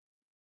different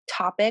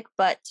topic.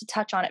 But to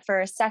touch on it for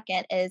a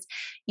second, is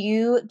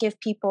you give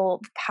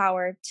people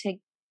power to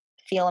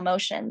feel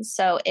emotions.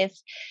 So if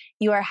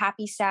you are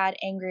happy, sad,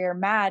 angry, or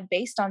mad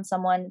based on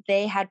someone,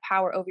 they had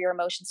power over your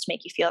emotions to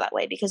make you feel that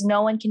way, because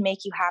no one can make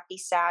you happy,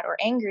 sad, or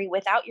angry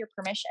without your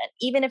permission.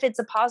 Even if it's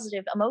a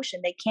positive emotion,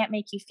 they can't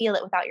make you feel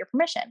it without your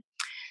permission.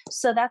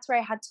 So that's where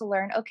I had to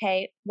learn,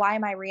 okay, why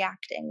am I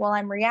reacting? Well,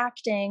 I'm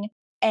reacting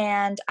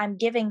and I'm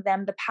giving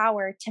them the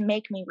power to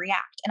make me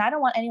react. And I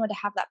don't want anyone to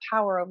have that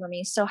power over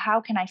me. So how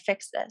can I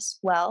fix this?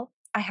 Well,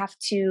 I have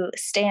to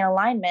stay in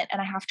alignment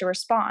and I have to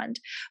respond.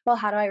 Well,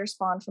 how do I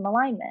respond from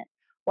alignment?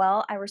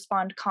 Well, I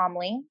respond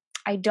calmly.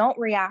 I don't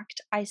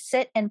react. I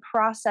sit and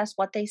process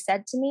what they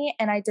said to me,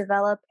 and I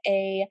develop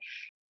a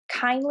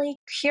kindly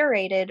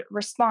curated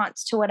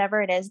response to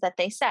whatever it is that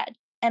they said.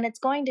 And it's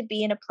going to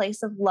be in a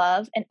place of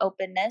love and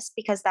openness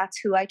because that's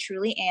who I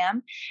truly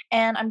am.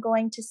 And I'm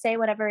going to say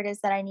whatever it is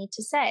that I need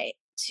to say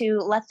to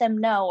let them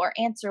know or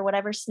answer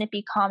whatever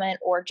snippy comment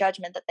or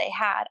judgment that they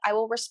had. I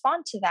will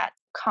respond to that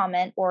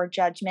comment or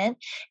judgment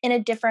in a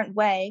different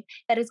way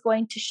that is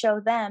going to show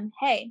them,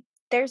 hey,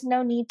 there's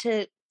no need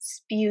to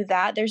spew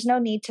that. There's no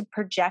need to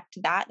project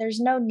that. There's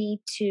no need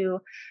to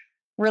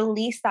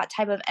release that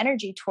type of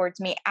energy towards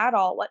me at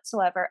all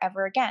whatsoever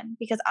ever again,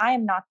 because I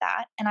am not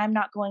that, and I'm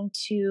not going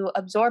to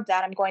absorb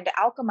that. I'm going to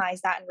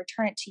alchemize that and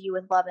return it to you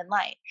with love and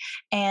light.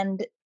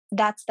 And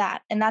that's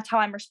that. And that's how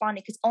I'm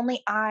responding, because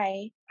only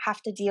I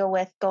have to deal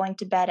with going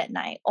to bed at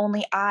night.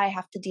 Only I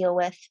have to deal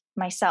with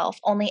myself.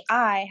 Only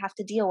I have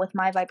to deal with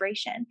my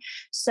vibration.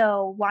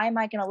 So why am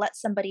I going to let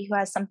somebody who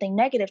has something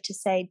negative to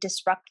say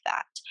disrupt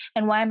that?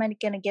 And why am I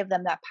going to give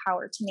them that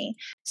power to me?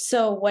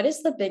 So, what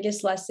is the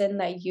biggest lesson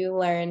that you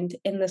learned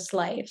in this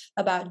life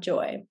about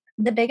joy?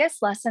 The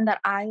biggest lesson that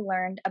I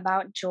learned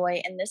about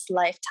joy in this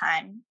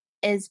lifetime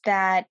is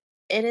that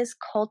it is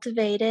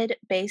cultivated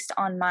based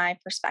on my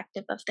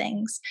perspective of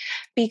things,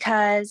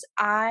 because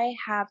I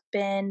have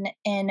been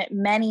in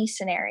many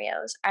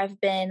scenarios.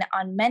 I've been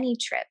on many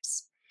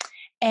trips.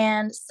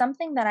 And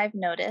something that I've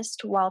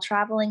noticed while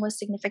traveling with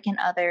significant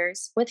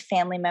others, with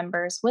family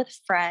members, with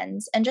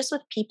friends, and just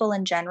with people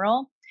in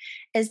general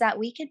is that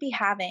we could be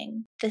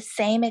having the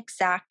same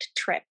exact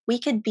trip. We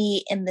could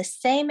be in the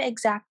same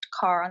exact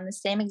car on the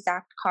same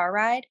exact car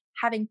ride,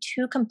 having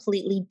two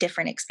completely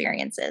different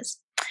experiences.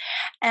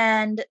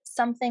 And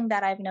something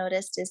that I've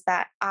noticed is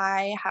that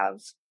I have,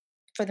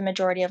 for the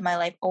majority of my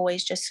life,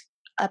 always just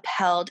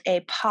upheld a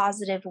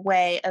positive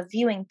way of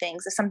viewing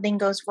things. If something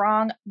goes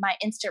wrong, my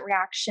instant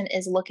reaction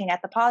is looking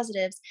at the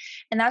positives.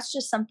 And that's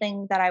just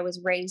something that I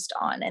was raised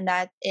on. And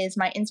that is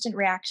my instant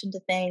reaction to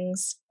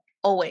things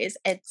always.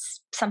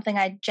 It's something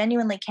I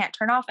genuinely can't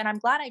turn off. And I'm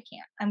glad I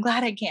can't. I'm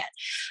glad I can't.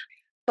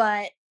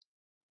 But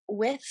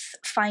with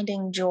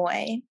finding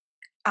joy,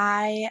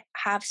 I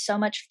have so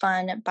much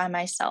fun by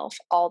myself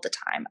all the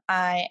time.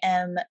 I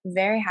am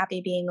very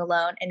happy being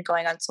alone and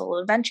going on solo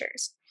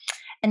adventures.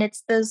 And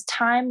it's those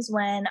times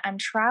when I'm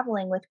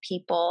traveling with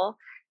people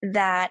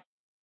that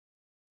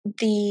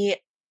the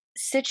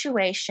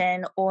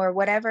situation or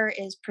whatever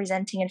is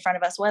presenting in front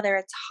of us, whether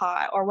it's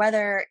hot or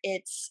whether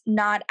it's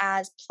not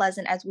as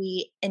pleasant as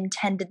we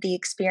intended the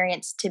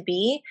experience to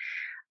be,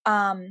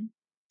 um,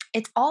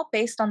 it's all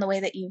based on the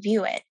way that you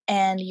view it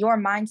and your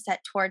mindset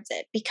towards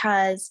it.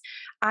 Because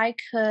I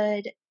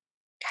could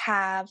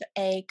have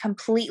a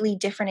completely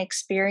different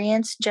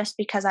experience just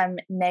because I'm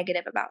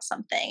negative about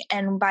something.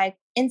 And by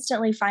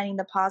instantly finding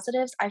the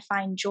positives, I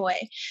find joy.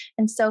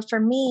 And so for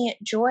me,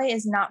 joy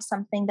is not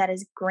something that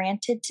is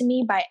granted to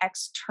me by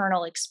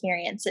external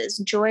experiences.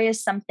 Joy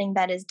is something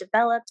that is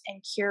developed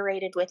and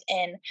curated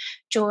within.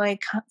 Joy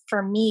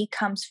for me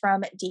comes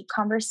from deep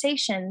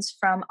conversations,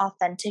 from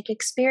authentic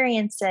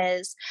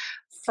experiences,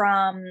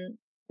 from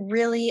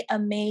really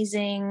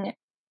amazing,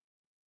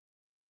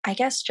 I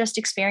guess, just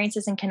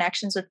experiences and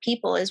connections with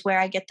people is where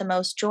I get the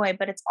most joy,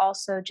 but it's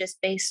also just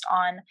based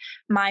on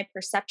my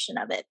perception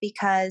of it,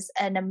 because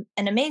an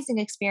amazing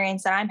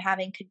experience that I'm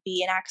having could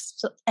be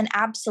an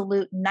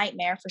absolute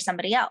nightmare for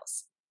somebody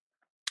else.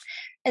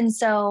 And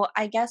so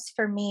I guess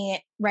for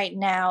me right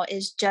now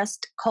is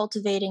just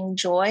cultivating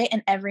joy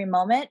in every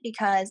moment,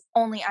 because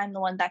only I'm the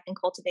one that can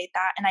cultivate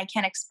that. And I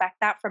can't expect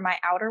that from my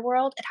outer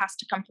world. It has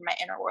to come from my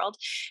inner world.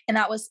 And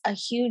that was a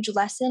huge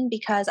lesson,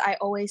 because I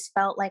always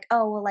felt like,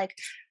 oh, well, like,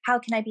 how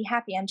can I be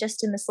happy? I'm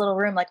just in this little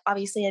room. Like,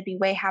 obviously, I'd be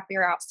way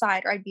happier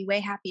outside, or I'd be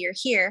way happier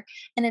here.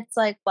 And it's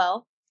like,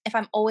 well, if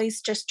I'm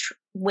always just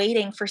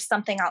waiting for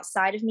something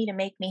outside of me to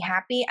make me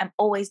happy, I'm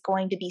always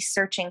going to be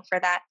searching for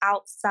that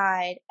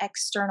outside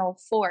external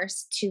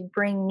force to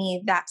bring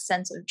me that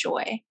sense of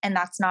joy. And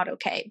that's not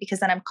okay, because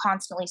then I'm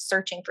constantly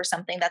searching for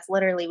something that's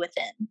literally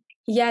within.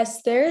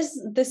 Yes, there's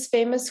this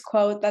famous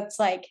quote that's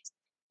like,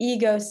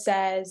 ego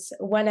says,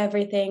 when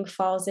everything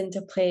falls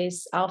into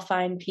place, I'll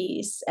find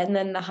peace. And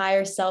then the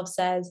higher self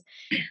says,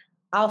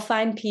 I'll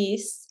find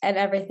peace and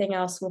everything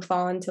else will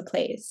fall into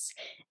place.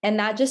 And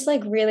that just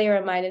like really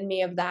reminded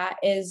me of that,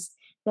 is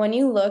when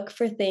you look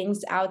for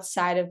things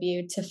outside of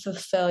you to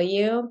fulfill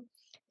you,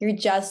 you're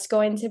just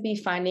going to be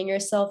finding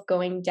yourself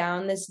going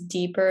down this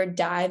deeper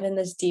dive in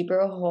this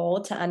deeper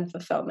hole to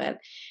unfulfillment.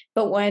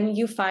 But when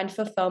you find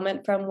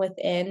fulfillment from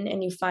within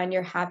and you find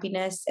your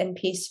happiness and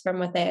peace from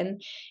within,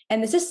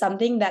 and this is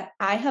something that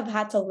I have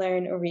had to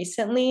learn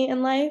recently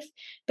in life,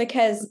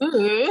 because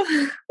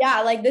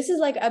yeah, like this is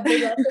like a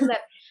big lesson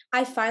that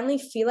I finally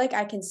feel like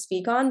I can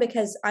speak on,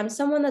 because I'm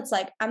someone that's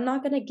like, I'm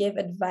not going to give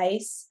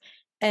advice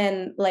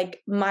and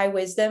like my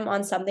wisdom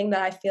on something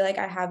that I feel like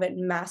I haven't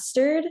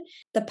mastered.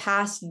 The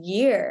past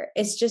year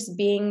is just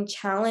being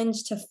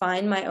challenged to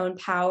find my own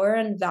power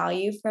and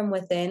value from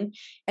within,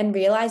 and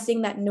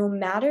realizing that no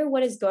matter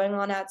what is going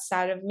on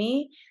outside of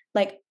me,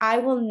 Like, I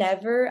will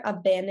never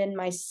abandon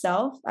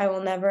myself. I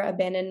will never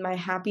abandon my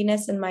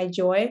happiness and my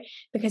joy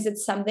because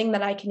it's something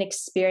that I can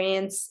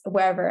experience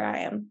wherever I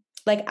am.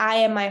 Like, I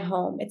am my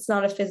home. It's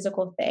not a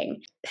physical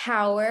thing.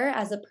 Power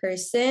as a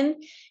person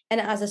and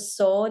as a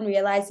soul, and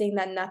realizing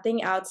that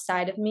nothing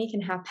outside of me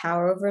can have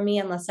power over me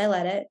unless I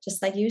let it,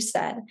 just like you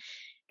said.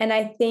 And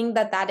I think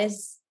that that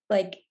is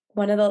like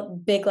one of the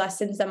big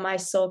lessons that my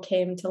soul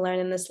came to learn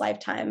in this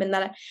lifetime. And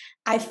that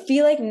I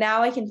feel like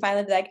now I can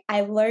finally be like,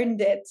 I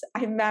learned it,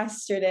 I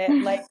mastered it,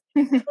 like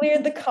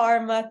cleared the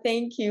karma.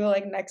 Thank you.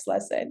 Like, next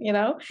lesson, you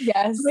know?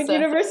 Yes. Like,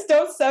 universe,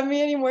 don't send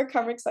me any more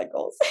karmic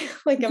cycles.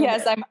 Like, I'm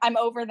Yes, good. I'm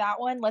over that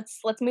one. Let's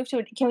move to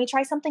it. Can we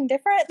try something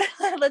different?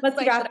 Let's Let's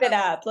spice wrap it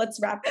up. Let's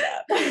wrap it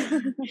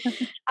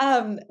up.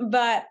 up.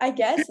 But I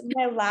guess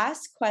my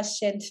last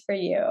question for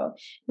you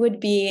would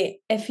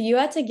be, if you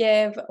had to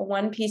give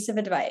one piece of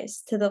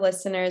advice to the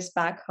listeners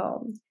back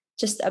home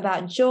just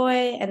about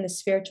joy and the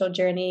spiritual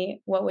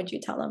journey, what would you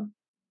tell them?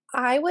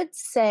 I would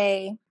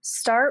say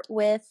start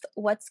with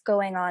what's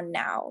going on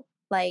now.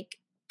 Like,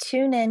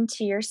 tune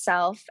into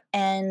yourself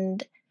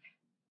and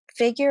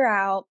figure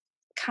out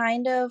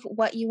kind of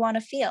what you want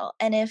to feel.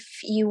 And if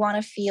you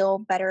want to feel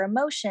better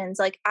emotions,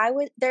 like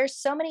there's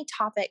so many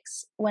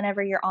topics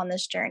whenever you're on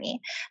this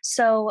journey.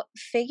 So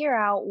figure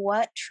out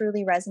what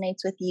truly resonates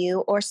with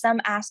you, or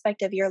some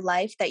aspect of your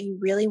life that you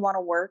really want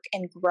to work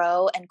and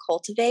grow and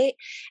cultivate.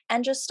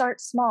 And just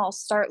start small,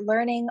 start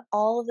learning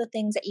all of the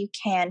things that you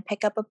can.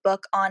 Pick up a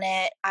book on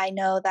it. I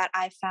know that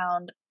I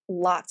found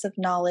lots of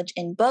knowledge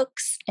in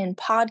books, in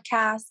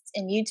podcasts,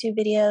 in YouTube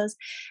videos,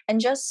 and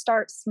just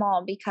start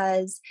small,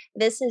 because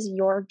this is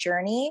your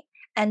journey.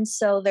 And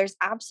so there's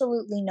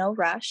absolutely no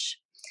rush.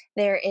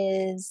 There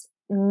is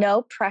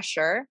no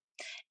pressure.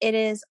 It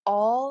is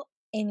all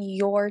in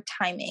your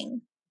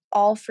timing,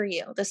 all for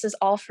you. This is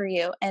all for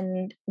you.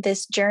 And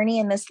this journey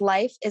and this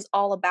life is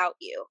all about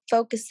you,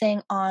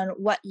 focusing on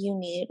what you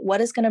need, what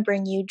is going to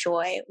bring you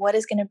joy, what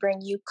is going to bring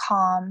you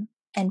calm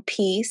and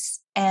peace.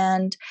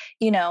 And,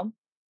 you know,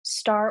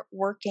 start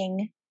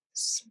working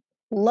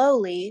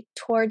slowly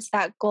towards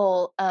that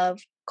goal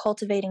of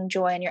cultivating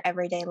joy in your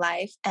everyday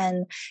life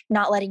and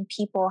not letting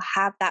people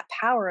have that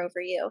power over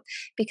you.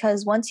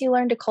 Because once you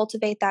learn to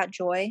cultivate that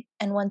joy,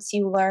 and once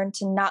you learn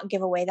to not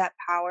give away that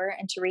power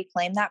and to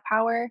reclaim that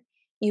power,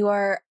 you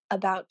are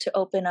about to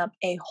open up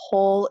a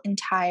whole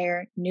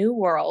entire new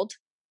world.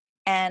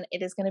 And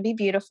it is going to be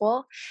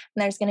beautiful,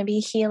 and there's going to be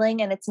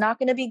healing, and it's not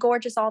going to be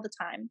gorgeous all the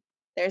time.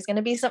 There's going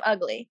to be some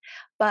ugly,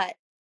 but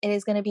it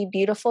is going to be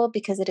beautiful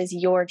because it is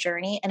your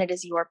journey and it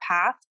is your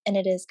path, and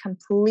it is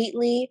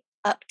completely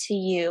up to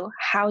you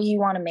how you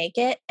want to make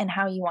it and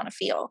how you want to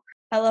feel.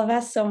 I love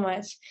that so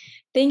much.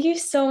 Thank you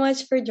so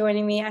much for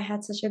joining me. I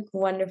had such a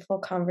wonderful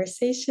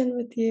conversation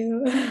with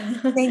you.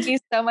 Thank you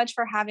so much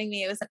for having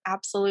me. It was an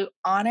absolute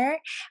honor,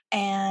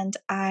 and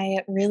I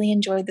really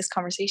enjoyed this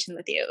conversation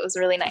with you. It was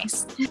really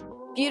nice.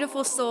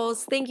 Beautiful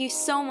souls, thank you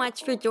so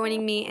much for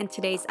joining me in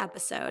today's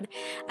episode.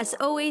 As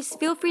always,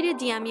 feel free to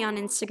DM me on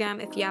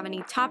Instagram if you have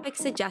any topic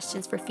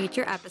suggestions for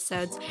future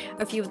episodes,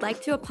 or if you would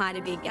like to apply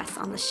to be a guest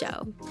on the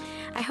show.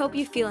 I hope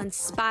you feel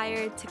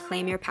inspired to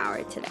claim your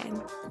power today.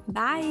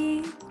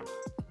 Bye!